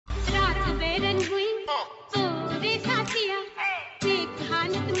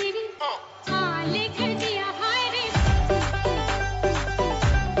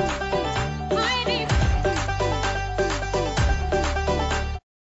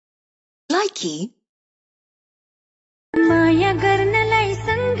Likey माया गर्नलाई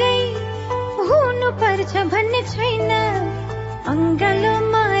सँगै हुनु पर्छ भन्ने छैन अंगालो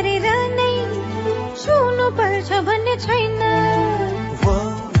मारेर नै छुनु पर्छ भन्ने छैन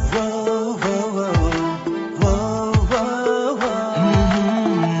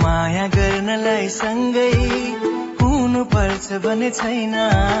माया गर्नलाई सँगै हुनु पर्छ भन्ने छैन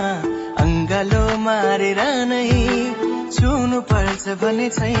अंगालो मारेर नै छुनु पर्छ भन्ने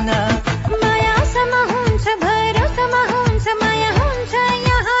छैन माया सम हुन्छ भरोसामा हुन्छ माया हुन्छ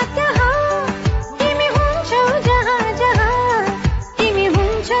यहाँ त्यहाँ तिमी हुन्छौ जहाँ जहाँ तिमी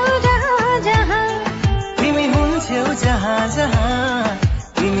हुन्छौ जहाँ जहाँ तिमी हुन्छौ जहाँ जहाँ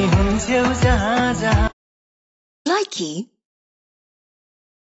तिमी हुन्छौ जहाँ जहाँ Likey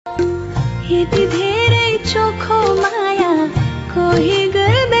यति धेरै चोखो माया कोही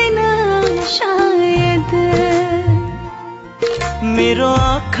गर्दैन सायद मेरो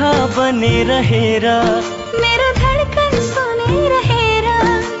आँखा बनेर हेर मेरो धडकन सुनेर हेर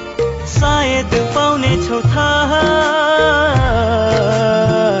सायद पाउने छौ थाहा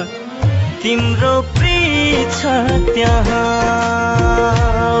तिम्रो प्रिय छ त्यहाँ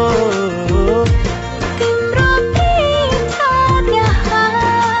तिम्रो प्रिय छ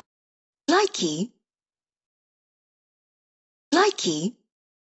त्यहाँ Likey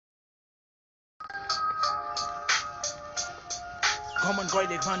कमन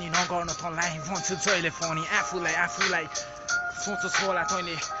कहिले पनि नगर्न तँलाई भन्छु जहिले पनि आफूलाई सोच होला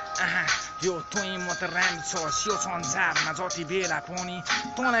तैँले आहा यो तुई म त राम्रो छ स्यो संसारमा जति बेला पनि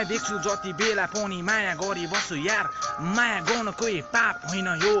तँलाई देख्छु जति बेला पनि माया गरी बस्छु यार माया गर्न कोही पाप होइन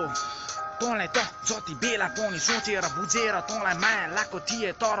यो तँलाई त जति बेला पनि सोचेर बुझेर तँलाई माया लाग्को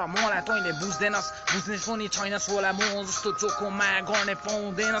थिए तर मलाई तैँले बुझ्दैनस् बुझ्ने पनि छैनस् होला म जस्तो चोखो माया गर्ने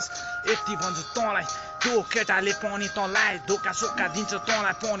पाउँदैनस् यति भन्छु तँलाई त्यो केटाले पनि तँलाई धोका सोका दिन्छ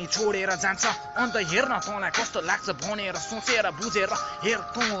तँलाई पनि छोडेर जान्छ अन्त हेर्न तँलाई कस्तो लाग्छ भनेर सोचेर बुझेर हेर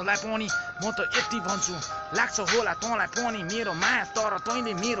तँलाई पनि म त यति भन्छु लाग्छ होला तँलाई पनि मेरो माया तर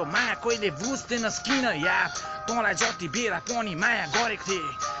तैँले मेरो माया कहिले बुझ्दैनस् किन यार तँलाई जति बेला पनि माया गरेको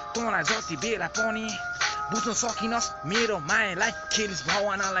थिएँ तँलाई जति बेला पनि बुझ्न सकिनस् मेरो मायालाई खेलिस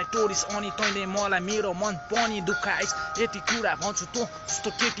भावनालाई तोडिस अनि तैँले मलाई मेरो मन पनि दुखाइस यति कुरा भन्छु तँ जस्तो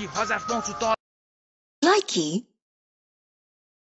केटी हजार पाउँछु त Likey